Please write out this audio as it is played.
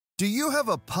Do you have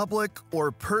a public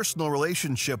or personal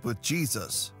relationship with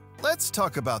Jesus? Let's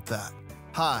talk about that.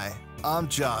 Hi, I'm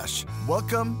Josh.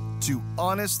 Welcome to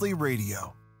Honestly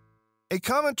Radio. A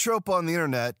common trope on the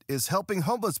internet is helping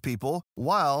homeless people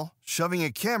while shoving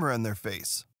a camera in their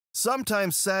face.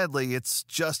 Sometimes, sadly, it's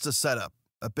just a setup,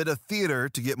 a bit of theater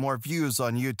to get more views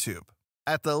on YouTube.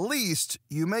 At the least,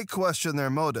 you may question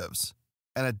their motives.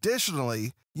 And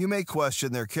additionally, you may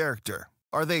question their character.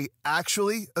 Are they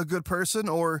actually a good person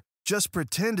or just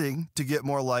pretending to get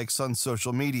more likes on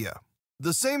social media?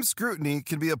 The same scrutiny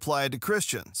can be applied to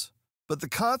Christians, but the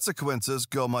consequences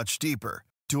go much deeper,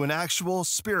 to an actual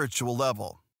spiritual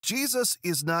level. Jesus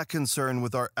is not concerned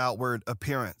with our outward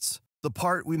appearance, the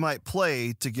part we might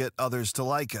play to get others to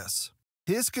like us.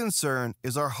 His concern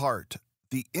is our heart,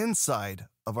 the inside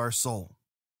of our soul.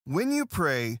 When you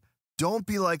pray, don't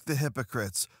be like the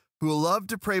hypocrites who love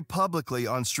to pray publicly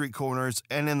on street corners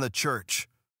and in the church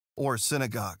or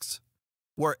synagogues,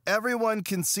 where everyone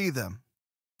can see them.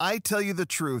 I tell you the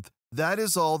truth, that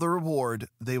is all the reward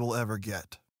they will ever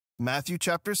get. Matthew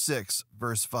chapter 6,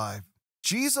 verse 5.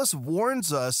 Jesus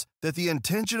warns us that the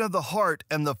intention of the heart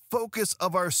and the focus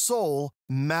of our soul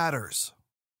matters.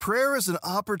 Prayer is an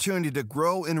opportunity to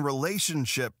grow in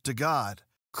relationship to God.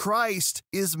 Christ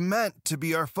is meant to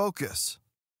be our focus.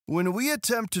 When we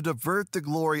attempt to divert the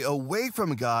glory away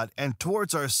from God and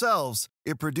towards ourselves,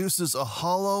 it produces a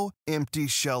hollow, empty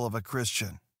shell of a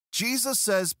Christian. Jesus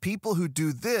says people who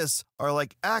do this are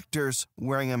like actors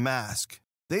wearing a mask.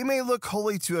 They may look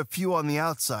holy to a few on the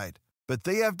outside, but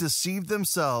they have deceived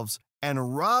themselves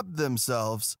and robbed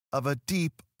themselves of a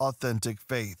deep, authentic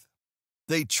faith.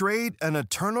 They trade an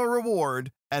eternal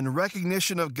reward and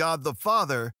recognition of God the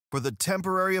Father for the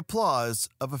temporary applause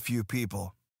of a few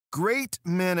people. Great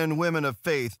men and women of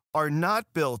faith are not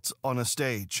built on a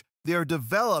stage. They are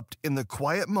developed in the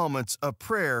quiet moments of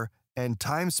prayer and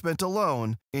time spent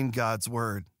alone in God's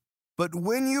Word. But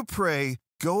when you pray,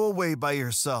 go away by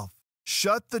yourself.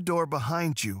 Shut the door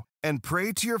behind you and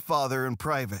pray to your Father in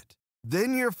private.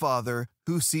 Then your Father,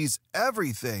 who sees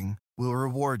everything, will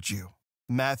reward you.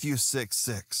 Matthew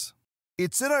 6:6.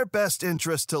 It's in our best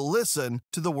interest to listen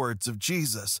to the words of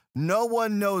Jesus. No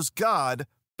one knows God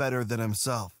better than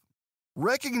himself.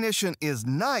 Recognition is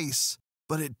nice,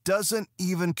 but it doesn't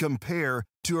even compare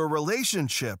to a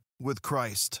relationship with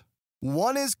Christ.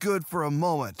 One is good for a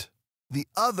moment. The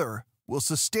other will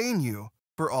sustain you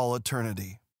for all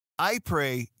eternity. I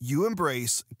pray you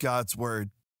embrace God's Word.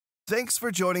 Thanks for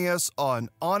joining us on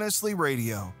Honestly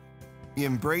Radio.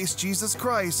 Embrace Jesus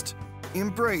Christ.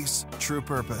 Embrace true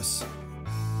purpose.